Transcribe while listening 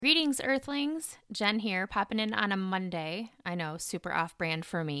Greetings, Earthlings. Jen here, popping in on a Monday. I know, super off-brand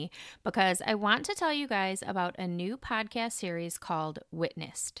for me, because I want to tell you guys about a new podcast series called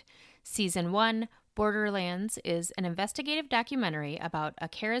Witnessed. Season 1, Borderlands, is an investigative documentary about a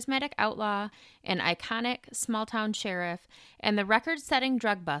charismatic outlaw, an iconic small-town sheriff, and the record-setting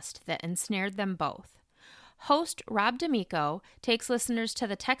drug bust that ensnared them both. Host Rob D'Amico takes listeners to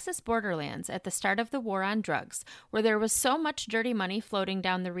the Texas borderlands at the start of the war on drugs, where there was so much dirty money floating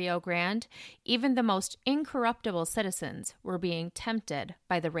down the Rio Grande, even the most incorruptible citizens were being tempted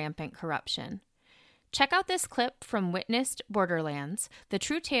by the rampant corruption. Check out this clip from Witnessed Borderlands, the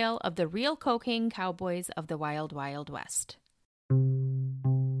true tale of the real cocaine cowboys of the Wild Wild West.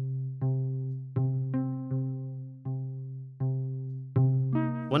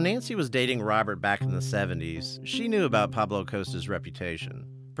 When Nancy was dating Robert back in the 70s, she knew about Pablo Costa's reputation.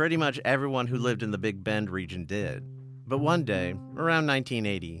 Pretty much everyone who lived in the Big Bend region did. But one day, around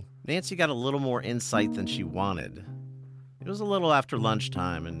 1980, Nancy got a little more insight than she wanted. It was a little after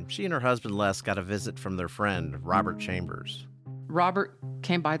lunchtime, and she and her husband Les got a visit from their friend, Robert Chambers. Robert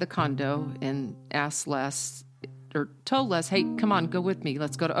came by the condo and asked Les, or told Les, hey, come on, go with me,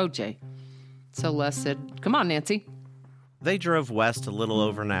 let's go to OJ. So Les said, come on, Nancy. They drove west a little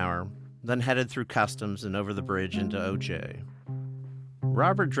over an hour, then headed through customs and over the bridge into OJ.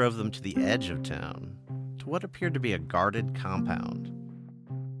 Robert drove them to the edge of town, to what appeared to be a guarded compound.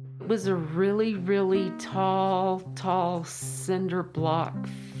 It was a really, really tall cinder block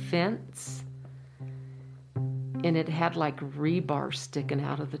fence, and it had like rebar sticking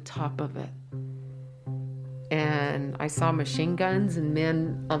out of the top of it. And I saw machine guns and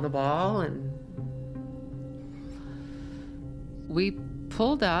men on the wall, and we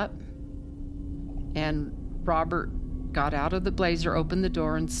pulled up, and Robert got out of the Blazer, opened the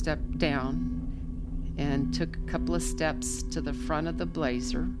door, and stepped down, and took a couple of steps to the front of the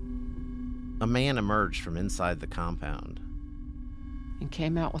Blazer. A man emerged from inside the compound And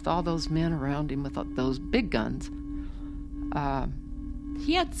came out with all those men around him with those big guns.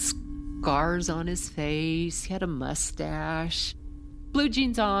 He had scars on his face, he had a mustache, blue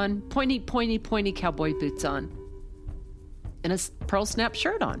jeans on, pointy cowboy boots on, and a pearl snap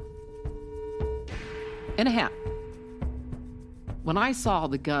shirt on, and a hat. When I saw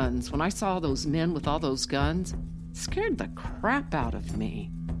the guns, when I saw those men with all those guns, it scared the crap out of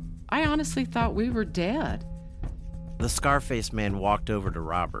me. I honestly thought we were dead. The scar-faced man walked over to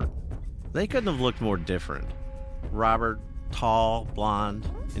Robert. They couldn't have looked more different. Robert, tall, blonde,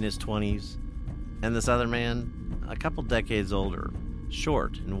 in his 20s, and this other man, a couple decades older,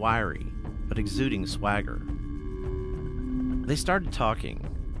 short and wiry, but exuding swagger. They started talking,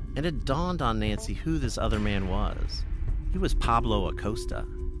 and it dawned on Nancy who this other man was. He was Pablo Acosta,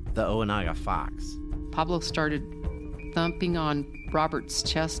 the Ojinaga Fox. Pablo started thumping on Robert's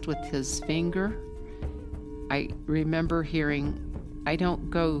chest with his finger. I remember hearing, I don't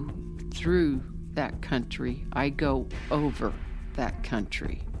go through that country, I go over that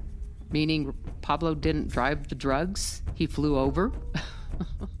country. Meaning Pablo didn't drive the drugs, he flew over.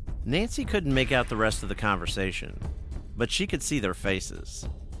 Nancy couldn't make out the rest of the conversation, but she could see their faces.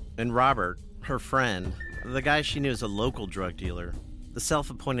 And Robert, her friend, the guy she knew as a local drug dealer, the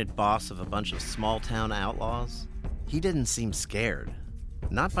self-appointed boss of a bunch of small-town outlaws, he didn't seem scared.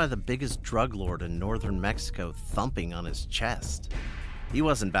 Not by the biggest drug lord in northern Mexico thumping on his chest. He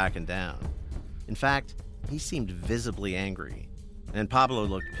wasn't backing down. In fact, he seemed visibly angry. And Pablo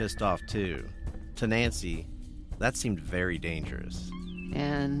looked pissed off too. To Nancy, that seemed very dangerous.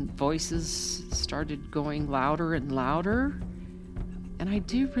 And voices started going louder and louder. And I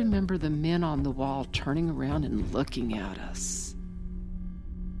do remember the men on the wall turning around and looking at us.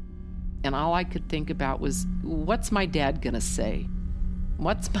 And all I could think about was, what's my dad gonna say?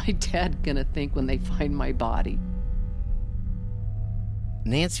 What's my dad gonna think when they find my body?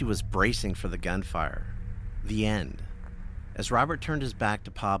 Nancy was bracing for the gunfire. The end. As Robert turned his back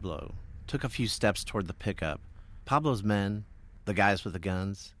to Pablo, took a few steps toward the pickup, Pablo's men, the guys with the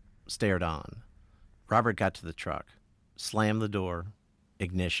guns, stared on. Robert got to the truck, slammed the door,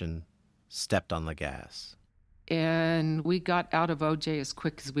 ignition, stepped on the gas. And we got out of OJ as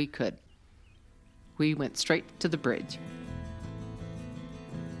quick as we could. We went straight to the bridge.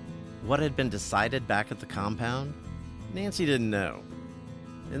 What had been decided back at the compound? Nancy didn't know.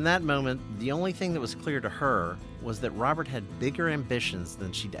 In that moment, the only thing that was clear to her was that Robert had bigger ambitions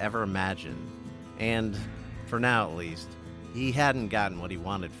than she'd ever imagined. And, for now at least, he hadn't gotten what he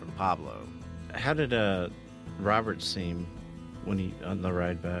wanted from Pablo. How did Robert seem when he on the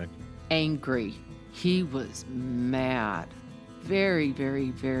ride back? Angry. He was mad. Very,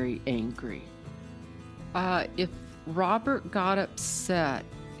 very, very angry. If Robert got upset,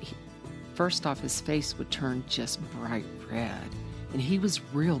 First off, his face would turn just bright red, and he was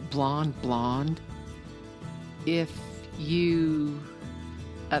real blonde. If you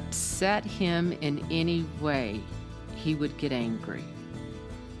upset him in any way, he would get angry.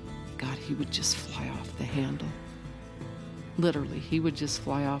 God, he would just fly off the handle. Literally, he would just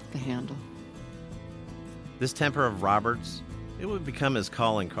fly off the handle. This temper of Robert's, it would become his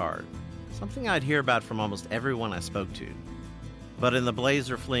calling card, something I'd hear about from almost everyone I spoke to. But in The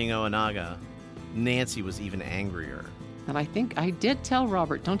Blazer Fleeing Ojinaga, Nancy was even angrier. And I think I did tell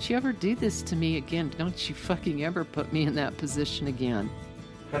Robert, don't you ever do this to me again. Don't you fucking ever put me in that position again.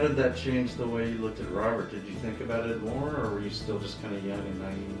 How did that change the way you looked at Robert? Did you think about it more, or were you still just kind of young and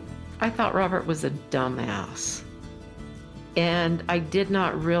naive? I thought Robert was a dumbass. And I did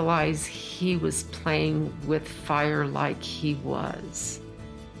not realize he was playing with fire like he was.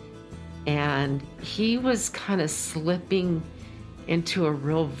 And he was kind of slipping into a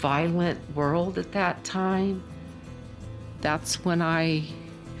real violent world at that time. That's when I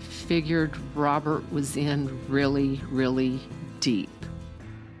figured Robert was in really, really deep.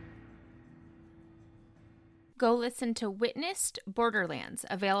 Go listen to Witnessed Borderlands,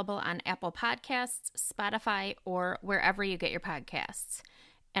 available on Apple Podcasts, Spotify, or wherever you get your podcasts.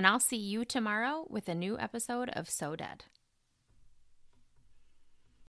 And I'll see you tomorrow with a new episode of So Dead.